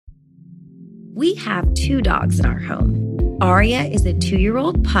We have 2 dogs in our home. Aria is a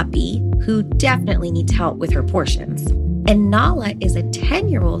 2-year-old puppy who definitely needs help with her portions. And Nala is a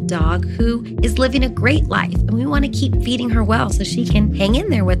 10-year-old dog who is living a great life, and we want to keep feeding her well so she can hang in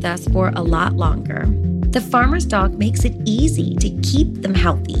there with us for a lot longer. The Farmer's Dog makes it easy to keep them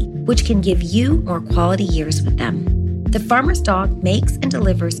healthy, which can give you more quality years with them. The Farmer's Dog makes and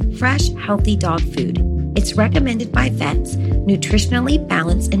delivers fresh, healthy dog food. It's recommended by vets, nutritionally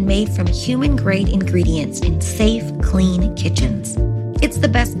balanced and made from human-grade ingredients in safe, clean kitchens. It's the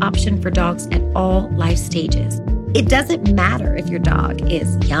best option for dogs at all life stages. It doesn't matter if your dog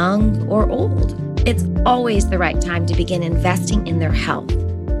is young or old. It's always the right time to begin investing in their health,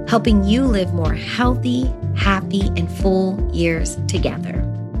 helping you live more healthy, happy, and full years together.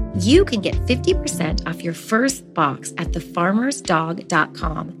 You can get 50% off your first box at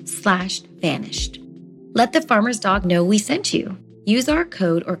thefarmersdog.com/vanished. Let the Farmer's Dog know we sent you. Use our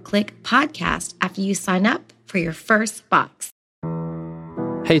code or click podcast after you sign up for your first box.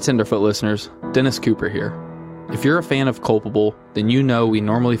 Hey Tenderfoot listeners, Dennis Cooper here. If you're a fan of Culpable, then you know we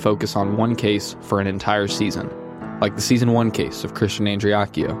normally focus on one case for an entire season, like the Season 1 case of Christian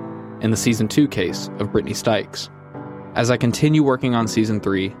Andreacchio and the Season 2 case of Brittany Stykes. As I continue working on Season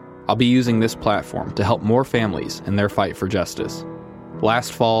 3, I'll be using this platform to help more families in their fight for justice.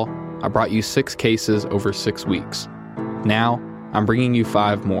 Last fall, I brought you 6 cases over 6 weeks. Now, I'm bringing you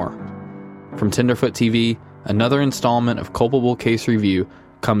 5 more. From Tenderfoot TV, another installment of Culpable Case Review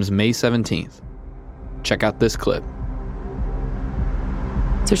comes May 17th. Check out this clip.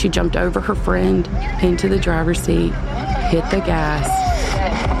 So she jumped over her friend into the driver's seat, hit the gas.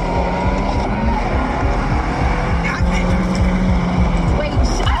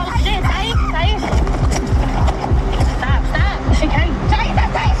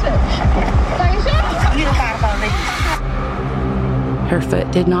 Her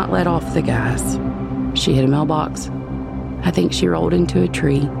foot did not let off the gas. She hit a mailbox. I think she rolled into a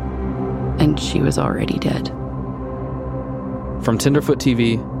tree, and she was already dead. From Tenderfoot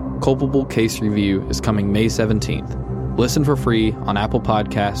TV, Culpable Case Review is coming May 17th. Listen for free on Apple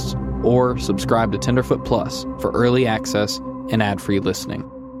Podcasts or subscribe to Tenderfoot Plus for early access and ad-free listening.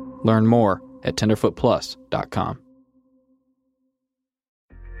 Learn more at tenderfootplus.com.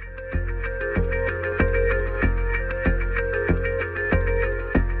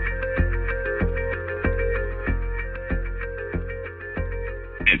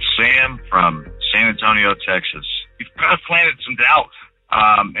 It's Sam from San Antonio, Texas. You've kind of planted some doubt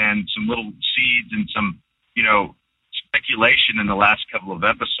and some little seeds and some, speculation in the last couple of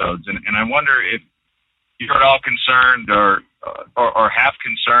episodes. And I wonder if you're at all concerned or have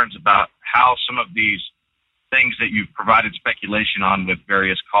concerns about how some of these things that you've provided speculation on with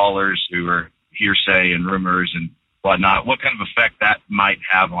various callers who are hearsay and rumors and whatnot, what kind of effect that might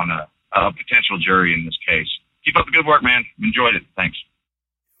have on a potential jury in this case. Keep up the good work, man. Enjoyed it. Thanks.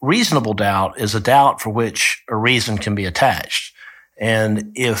 Reasonable doubt is a doubt for which a reason can be attached.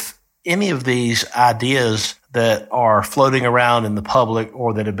 And if any of these ideas that are floating around in the public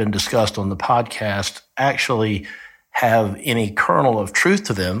or that have been discussed on the podcast actually have any kernel of truth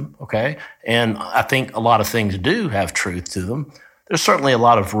to them, okay, and I think a lot of things do have truth to them, there's certainly a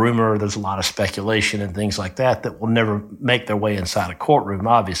lot of rumor, there's a lot of speculation and things like that will never make their way inside a courtroom,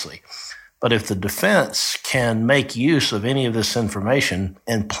 obviously. But if the defense can make use of any of this information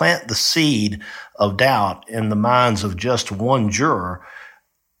and plant the seed of doubt in the minds of just one juror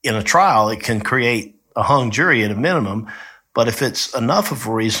in a trial, it can create a hung jury at a minimum. But if it's enough of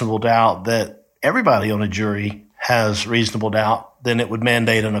a reasonable doubt that everybody on a jury has reasonable doubt, then it would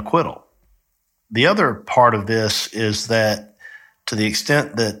mandate an acquittal. The other part of this is that to the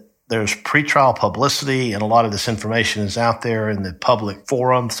extent that there's pretrial publicity and a lot of this information is out there in the public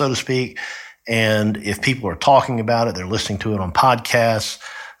forum, so to speak. And if people are talking about it, they're listening to it on podcasts,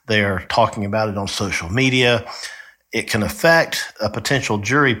 they're talking about it on social media, it can affect a potential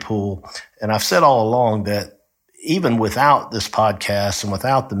jury pool. And I've said all along that even without this podcast and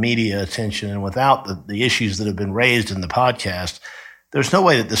without the media attention and without the issues that have been raised in the podcast, there's no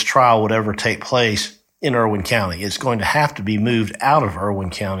way that this trial would ever take place in Irwin County. It's going to have to be moved out of Irwin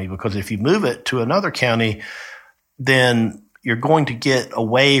County, because if you move it to another county, then you're going to get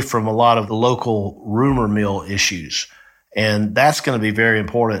away from a lot of the local rumor mill issues. And that's going to be very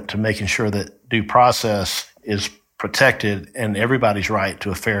important to making sure that due process is protected and everybody's right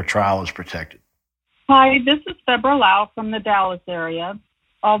to a fair trial is protected. Hi, this is Deborah Lau from the Dallas area.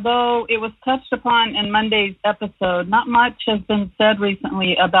 Although it was touched upon in Monday's episode, not much has been said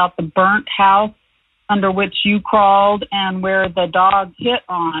recently about the burnt house under which you crawled and where the dog hit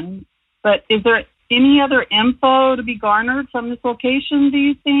on. But is there any other info to be garnered from this location, do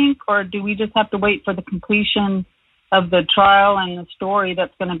you think? Or do we just have to wait for the completion of the trial and the story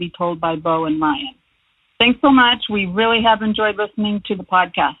that's going to be told by Bo and Ryan? Thanks so much. We really have enjoyed listening to the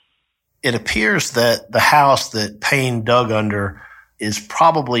podcast. It appears that the house that Payne dug under is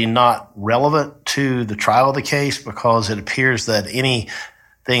probably not relevant to the trial of the case, because it appears that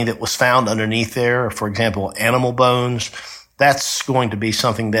anything that was found underneath there, for example, animal bones, that's going to be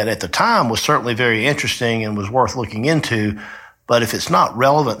something that at the time was certainly very interesting and was worth looking into. But if it's not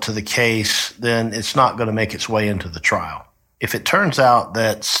relevant to the case, then it's not going to make its way into the trial. If it turns out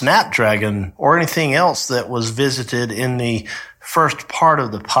that Snapdragon or anything else that was visited in the first part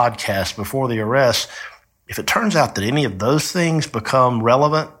of the podcast before the arrest, if it turns out that any of those things become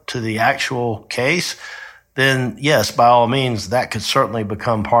relevant to the actual case, then yes, by all means, that could certainly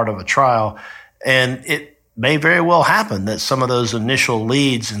become part of a trial. And it may very well happen that some of those initial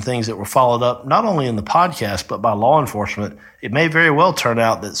leads and things that were followed up, not only in the podcast, but by law enforcement, it may very well turn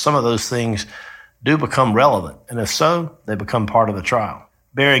out that some of those things do become relevant. And if so, they become part of the trial,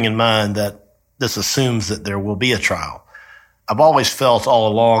 bearing in mind that this assumes that there will be a trial. I've always felt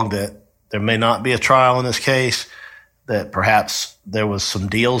all along that there may not be a trial in this case, that perhaps there was some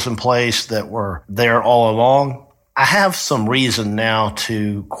deals in place that were there all along. I have some reason now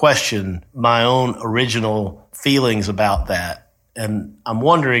to question my own original feelings about that. And I'm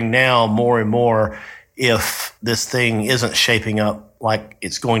wondering now more and more if this thing isn't shaping up like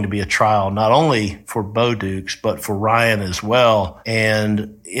it's going to be a trial, not only for Bo Dukes, but for Ryan as well.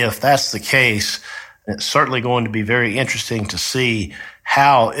 And if that's the case, it's certainly going to be very interesting to see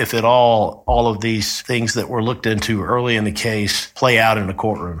how, if at all of these things that were looked into early in the case play out in the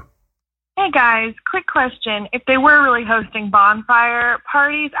courtroom. Hey guys, quick question. If they were really hosting bonfire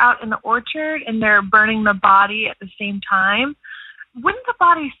parties out in the orchard and they're burning the body at the same time, wouldn't the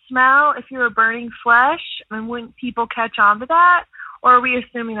body smell if you were burning flesh? I mean, wouldn't people catch on to that? Or are we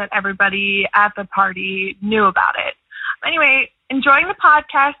assuming that everybody at the party knew about it? Anyway, enjoying the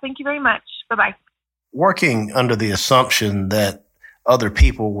podcast. Thank you very much. Bye-bye. Working under the assumption that other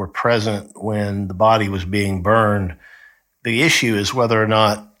people were present when the body was being burned, the issue is whether or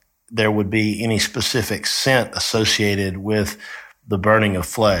not there would be any specific scent associated with the burning of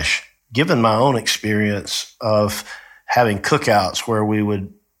flesh. Given my own experience of having cookouts where we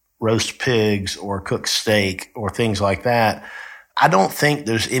would roast pigs or cook steak or things like that, I don't think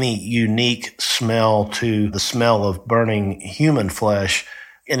there's any unique smell to the smell of burning human flesh.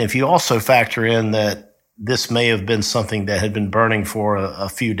 And if you also factor in that this may have been something that had been burning for a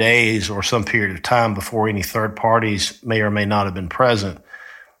few days or some period of time before any third parties may or may not have been present,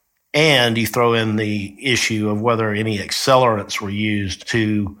 and you throw in the issue of whether any accelerants were used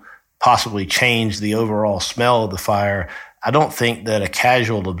to possibly change the overall smell of the fire, I don't think that a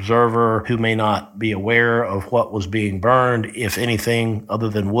casual observer who may not be aware of what was being burned, if anything other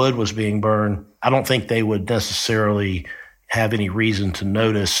than wood was being burned, I don't think they would necessarily have any reason to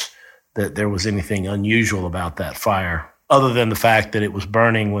notice that there was anything unusual about that fire, other than the fact that it was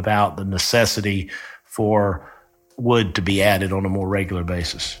burning without the necessity for wood to be added on a more regular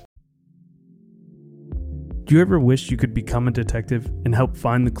basis. Do you ever wish you could become a detective and help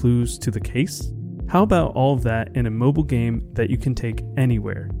find the clues to the case? How about all of that in a mobile game that you can take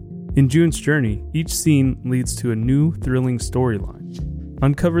anywhere? In June's Journey, each scene leads to a new, thrilling storyline.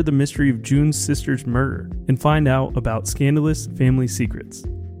 Uncover the mystery of June's sister's murder and find out about scandalous family secrets.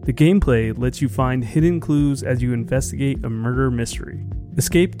 The gameplay lets you find hidden clues as you investigate a murder mystery.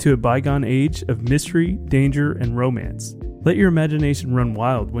 Escape to a bygone age of mystery, danger, and romance. Let your imagination run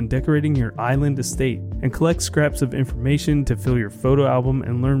wild when decorating your island estate and collect scraps of information to fill your photo album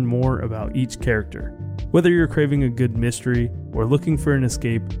and learn more about each character. Whether you're craving a good mystery or looking for an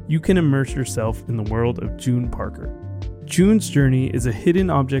escape, you can immerse yourself in the world of June Parker. June's Journey is a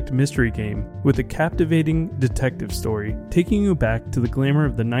hidden object mystery game with a captivating detective story taking you back to the glamour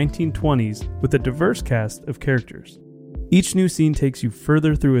of the 1920s with a diverse cast of characters. Each new scene takes you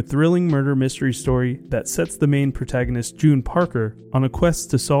further through a thrilling murder mystery story that sets the main protagonist, June Parker, on a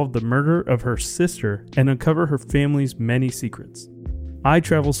quest to solve the murder of her sister and uncover her family's many secrets. I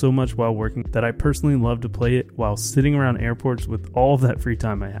travel so much while working that I personally love to play it while sitting around airports with all of that free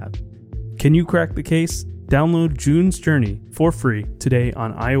time I have. Can you crack the case? Download June's Journey for free today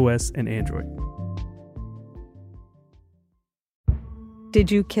on iOS and Android.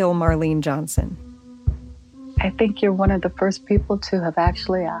 Did you kill Marlene Johnson? I think you're one of the first people to have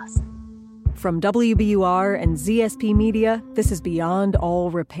actually asked. From WBUR and ZSP Media, this is Beyond All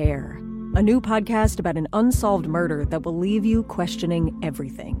Repair, a new podcast about an unsolved murder that will leave you questioning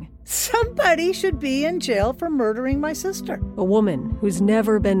everything. Somebody should be in jail for murdering my sister. A woman who's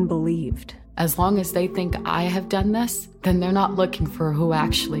never been believed. As long as they think I have done this, then they're not looking for who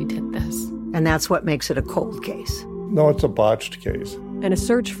actually did this. And that's what makes it a cold case. No, it's a botched case. And a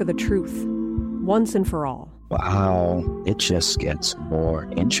search for the truth, once and for all. Wow, it just gets more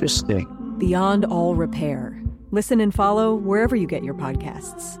interesting. Beyond All Repair. Listen and follow wherever you get your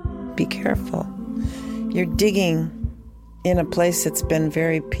podcasts. Be careful. You're digging in a place that's been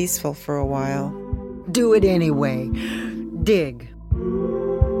very peaceful for a while. Do it anyway. Dig.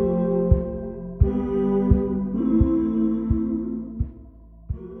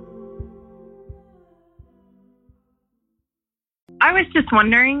 I was just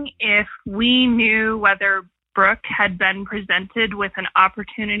wondering if we knew whether Brooke had been presented with an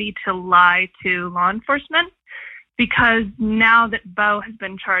opportunity to lie to law enforcement, because now that Bo has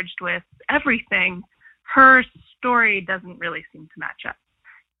been charged with everything, her story doesn't really seem to match up.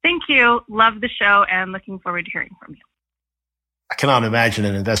 Thank you. Love the show and looking forward to hearing from you. I cannot imagine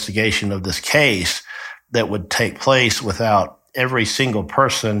an investigation of this case that would take place without every single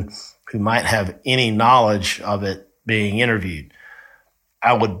person who might have any knowledge of it being interviewed.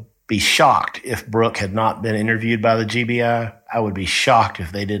 I would be shocked if Brooke had not been interviewed by the GBI. I would be shocked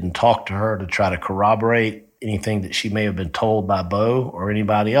if they didn't talk to her to try to corroborate anything that she may have been told by Bo or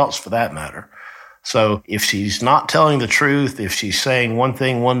anybody else for that matter. So if she's not telling the truth, if she's saying one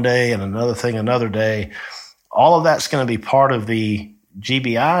thing one day and another thing another day, all of that's going to be part of the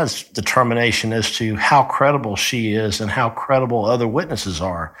GBI's determination as to how credible she is and how credible other witnesses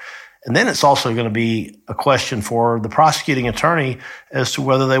are. And then it's also going to be a question for the prosecuting attorney as to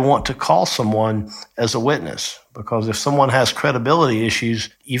whether they want to call someone as a witness. Because if someone has credibility issues,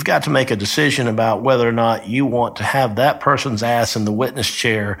 you've got to make a decision about whether or not you want to have that person's ass in the witness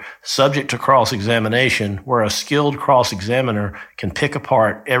chair subject to cross-examination, where a skilled cross-examiner can pick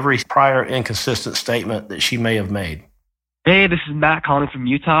apart every prior inconsistent statement that she may have made. Hey, this is Matt calling from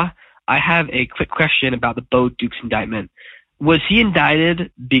Utah. I have a quick question about the Bo Dukes indictment. Was he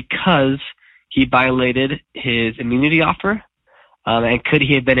indicted because he violated his immunity offer? And could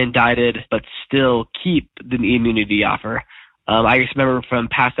he have been indicted but still keep the immunity offer? I just remember from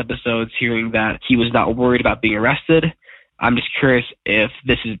past episodes hearing that he was not worried about being arrested. I'm just curious if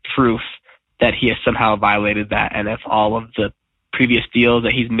this is proof that he has somehow violated that, and if all of the previous deals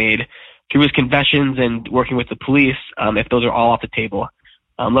that he's made through his confessions and working with the police, if those are all off the table.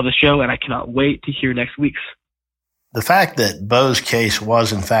 Love the show, and I cannot wait to hear next week's. The fact that Bo's case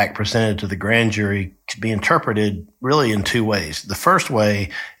was in fact presented to the grand jury could be interpreted really in two ways. The first way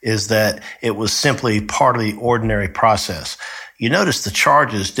is that it was simply part of the ordinary process. You notice the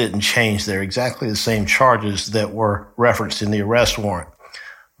charges didn't change. They're exactly the same charges that were referenced in the arrest warrant.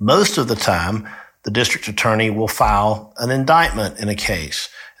 Most of the time, the district attorney will file an indictment in a case.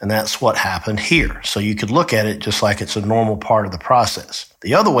 And that's what happened here. So you could look at it just like it's a normal part of the process.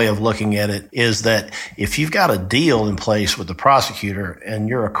 The other way of looking at it is that if you've got a deal in place with the prosecutor and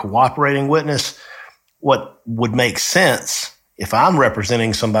you're a cooperating witness, what would make sense if I'm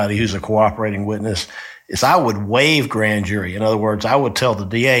representing somebody who's a cooperating witness is I would waive grand jury. In other words, I would tell the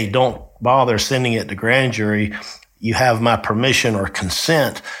DA, don't bother sending it to grand jury. You have my permission or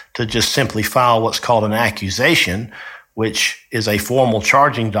consent to just simply file what's called an accusation, which is a formal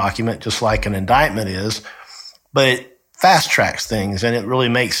charging document, just like an indictment is, but it fast tracks things and it really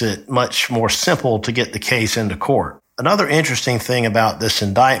makes it much more simple to get the case into court. Another interesting thing about this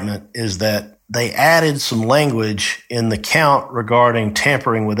indictment is that they added some language in the count regarding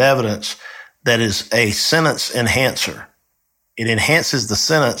tampering with evidence that is a sentence enhancer. It enhances the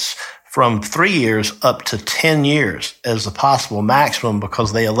sentence from 3 years up to 10 years as the possible maximum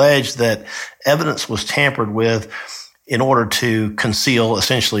because they allege that evidence was tampered with in order to conceal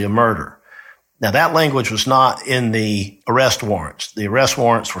essentially a murder. Now, that language was not in the arrest warrants. The arrest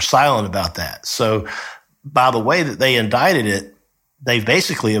warrants were silent about that. So by the way that they indicted it, they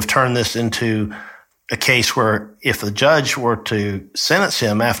basically have turned this into a case where if the judge were to sentence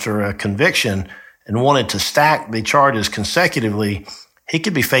him after a conviction and wanted to stack the charges consecutively, he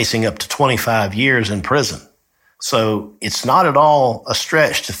could be facing up to 25 years in prison. So it's not at all a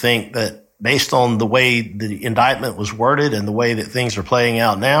stretch to think that based on the way the indictment was worded and the way that things are playing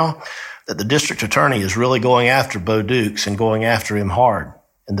out now, that the district attorney is really going after Bo Dukes and going after him hard.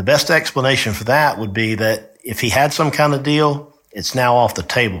 And the best explanation for that would be that if he had some kind of deal, it's now off the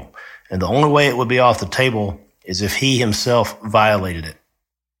table. And the only way it would be off the table is if he himself violated it.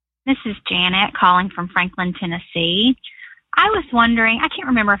 This is Janet calling from Franklin, Tennessee. I was wondering, I can't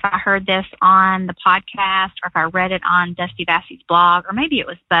remember if I heard this on the podcast or if I read it on Dusty Bassey's blog, or maybe it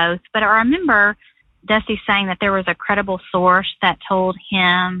was both, but I remember Dusty saying that there was a credible source that told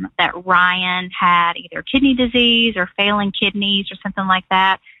him that Ryan had either kidney disease or failing kidneys or something like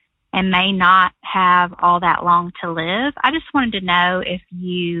that. and may not have all that long to live. I just wanted to know if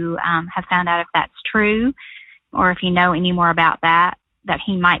you have found out if that's true, or if you know any more about that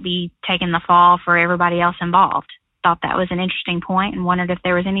he might be taking the fall for everybody else involved. Thought that was an interesting point and wondered if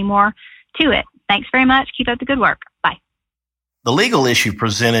there was any more to it. Thanks very much. Keep up the good work. Bye. The legal issue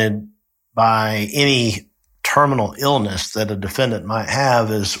presented by any terminal illness that a defendant might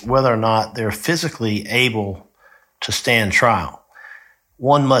have is whether or not they're physically able to stand trial.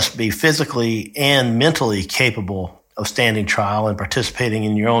 One must be physically and mentally capable of standing trial and participating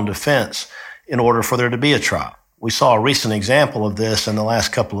in your own defense in order for there to be a trial. We saw a recent example of this in the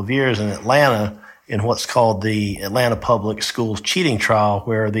last couple of years in Atlanta in what's called the Atlanta Public Schools cheating trial,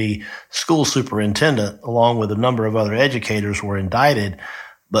 where the school superintendent, along with a number of other educators, were indicted.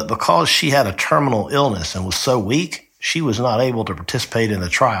 But because she had a terminal illness and was so weak, she was not able to participate in the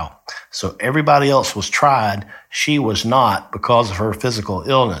trial. So everybody else was tried. She was not because of her physical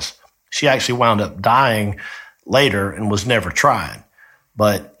illness. She actually wound up dying later and was never tried.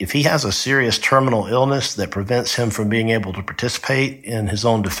 But if he has a serious terminal illness that prevents him from being able to participate in his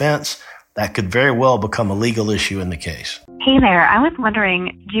own defense, that could very well become a legal issue in the case. Hey there, I was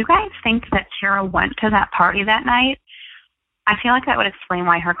wondering, do you guys think that Tara went to that party that night? I feel like that would explain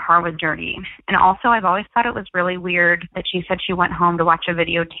why her car was dirty. And also, I've always thought it was really weird that she said she went home to watch a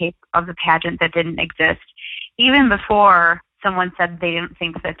videotape of the pageant that didn't exist. Even before someone said they didn't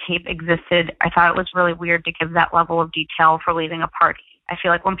think the tape existed, I thought it was really weird to give that level of detail for leaving a party. I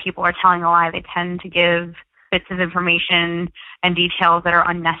feel like when people are telling a lie, they tend to give bits of information and details that are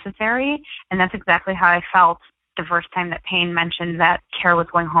unnecessary. And that's exactly how I felt the first time that Payne mentioned that Tara was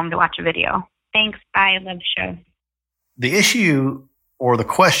going home to watch a video. Thanks. Bye. I love the show. The issue, or the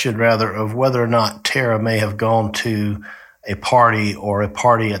question rather, of whether or not Tara may have gone to a party or a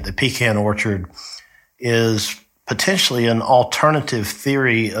party at the pecan orchard is potentially an alternative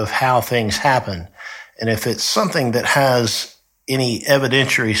theory of how things happen. And if it's something that has any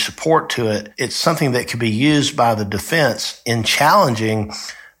evidentiary support to it, it's something that could be used by the defense in challenging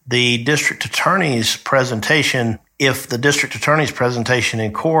the district attorney's presentation if the district attorney's presentation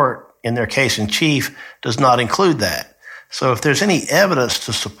in court in their case in chief does not include that. So if there's any evidence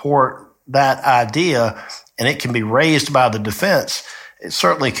to support that idea and it can be raised by the defense, it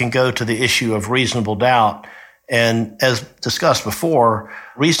certainly can go to the issue of reasonable doubt. And as discussed before,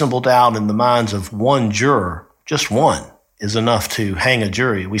 reasonable doubt in the minds of one juror, just one, is enough to hang a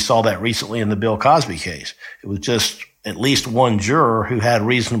jury. We saw that recently in the Bill Cosby case. It was just at least one juror who had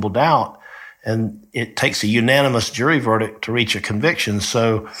reasonable doubt, and it takes a unanimous jury verdict to reach a conviction.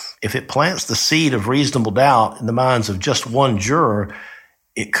 So if it plants the seed of reasonable doubt in the minds of just one juror,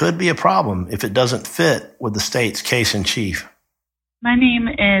 it could be a problem if it doesn't fit with the state's case in chief. My name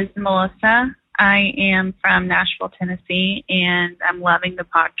is Melissa. I am from Nashville, Tennessee, and I'm loving the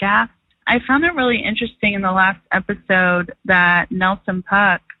podcast. I found it really interesting in the last episode that Nelson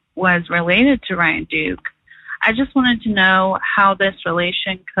Puck was related to Ryan Duke. I just wanted to know how this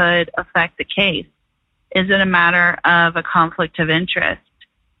relation could affect the case. Is it a matter of a conflict of interest?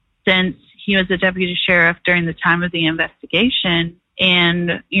 Since he was a deputy sheriff during the time of the investigation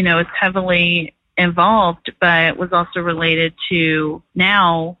and, is heavily involved, but was also related to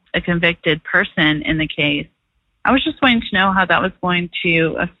now a convicted person in the case. I was just wanting to know how that was going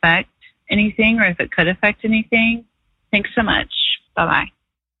to affect anything, or if it could affect anything. Thanks so much. Bye-bye.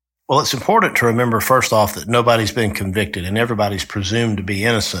 Well, it's important to remember, first off, that nobody's been convicted and everybody's presumed to be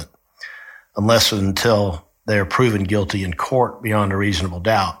innocent unless and until they're proven guilty in court beyond a reasonable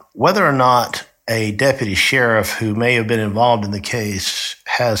doubt. Whether or not a deputy sheriff who may have been involved in the case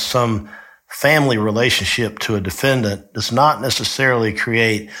has some family relationship to a defendant does not necessarily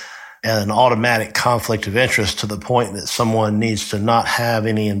create an automatic conflict of interest to the point that someone needs to not have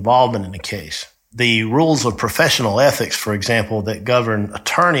any involvement in the case. The rules of professional ethics, for example, that govern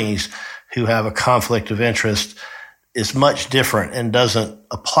attorneys who have a conflict of interest is much different and doesn't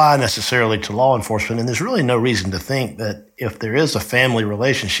apply necessarily to law enforcement. And there's really no reason to think that if there is a family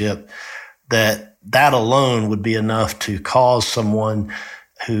relationship, that alone would be enough to cause someone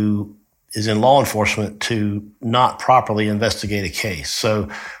who is in law enforcement to not properly investigate a case. So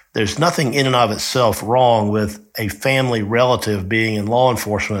there's nothing in and of itself wrong with a family relative being in law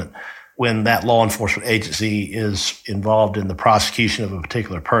enforcement when that law enforcement agency is involved in the prosecution of a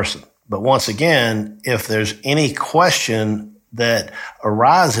particular person. But once again, if there's any question that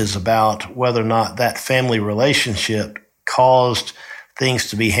arises about whether or not that family relationship caused things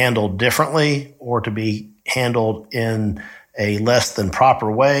to be handled differently or to be handled in a less than proper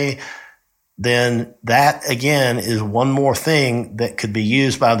way, then that, again, is one more thing that could be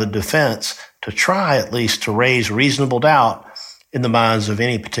used by the defense to try at least to raise reasonable doubt in the minds of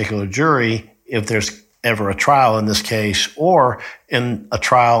any particular jury if there's ever a trial in this case, or in a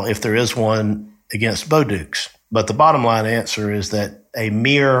trial if there is one against Bo Dukes. But the bottom line answer is that a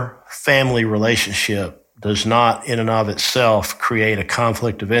mere family relationship does not in and of itself create a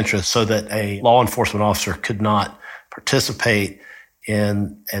conflict of interest so that a law enforcement officer could not participate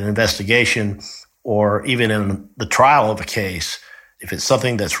in an investigation or even in the trial of a case. If it's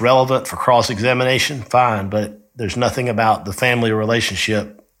something that's relevant for cross-examination, fine, but there's nothing about the family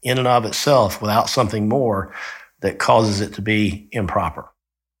relationship in and of itself without something more that causes it to be improper.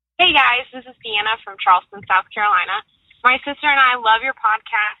 Hey guys, this is Deanna from Charleston, South Carolina. My sister and I love your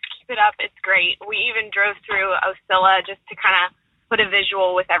podcast. Keep it up. It's great. We even drove through Ocilla just to kind of put a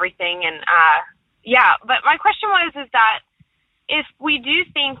visual with everything. And but my question is that if we do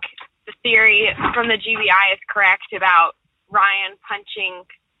think the theory from the GBI is correct about Ryan punching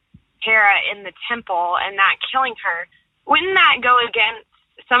Tara in the temple and that killing her, wouldn't that go against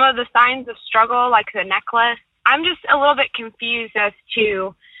some of the signs of struggle, like the necklace? I'm just a little bit confused as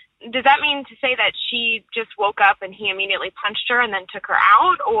to, does that mean to say that she just woke up and he immediately punched her and then took her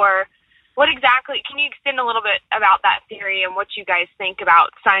out? Or what exactly, can you extend a little bit about that theory and what you guys think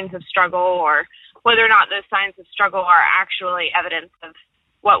about signs of struggle, or whether or not those signs of struggle are actually evidence of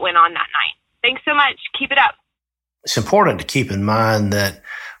what went on that night? Thanks so much. Keep it up. It's important to keep in mind that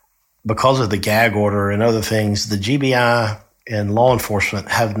because of the gag order and other things, the GBI and law enforcement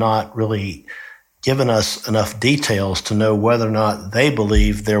have not really given us enough details to know whether or not they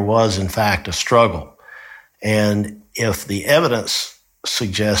believe there was, in fact, a struggle. And if the evidence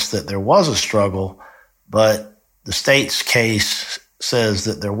suggests that there was a struggle, but the state's case says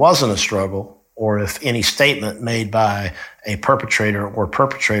that there wasn't a struggle, or if any statement made by a perpetrator or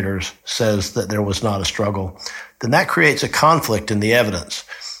perpetrators says that there was not a struggle, then that creates a conflict in the evidence.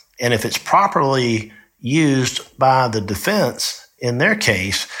 And if it's properly used by the defense in their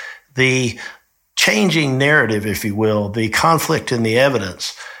case, the changing narrative, if you will, the conflict in the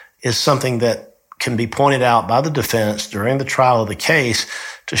evidence is something that can be pointed out by the defense during the trial of the case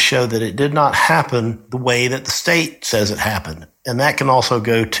to show that it did not happen the way that the state says it happened. And that can also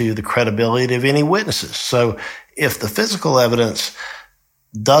go to the credibility of any witnesses. So if the physical evidence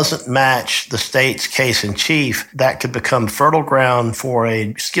doesn't match the state's case in chief, that could become fertile ground for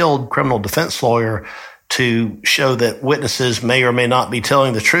a skilled criminal defense lawyer to show that witnesses may or may not be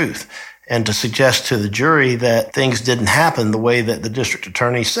telling the truth, and to suggest to the jury that things didn't happen the way that the district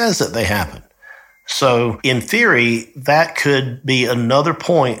attorney says that they happened. So in theory, that could be another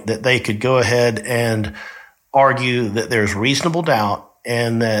point that they could go ahead and argue that there's reasonable doubt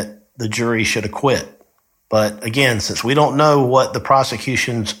and that the jury should acquit. But again, since we don't know what the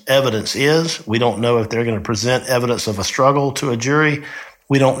prosecution's evidence is, we don't know if they're going to present evidence of a struggle to a jury,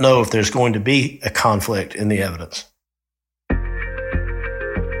 we don't know if there's going to be a conflict in the evidence.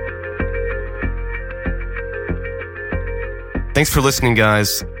 Thanks for listening,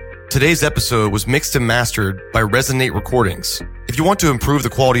 guys. Today's episode was mixed and mastered by Resonate Recordings. If you want to improve the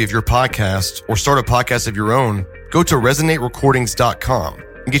quality of your podcast or start a podcast of your own, go to resonaterecordings.com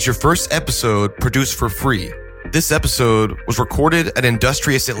and get your first episode produced for free. This episode was recorded at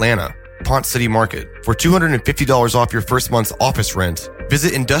Industrious Atlanta, Ponce City Market. For $250 off your first month's office rent,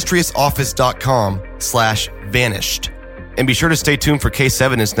 visit industriousoffice.com/vanished. And be sure to stay tuned for Case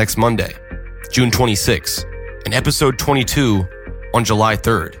Evidence next Monday, June 26, and episode 22 on July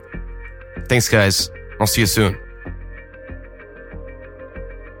 3rd. Thanks, guys. I'll see you soon.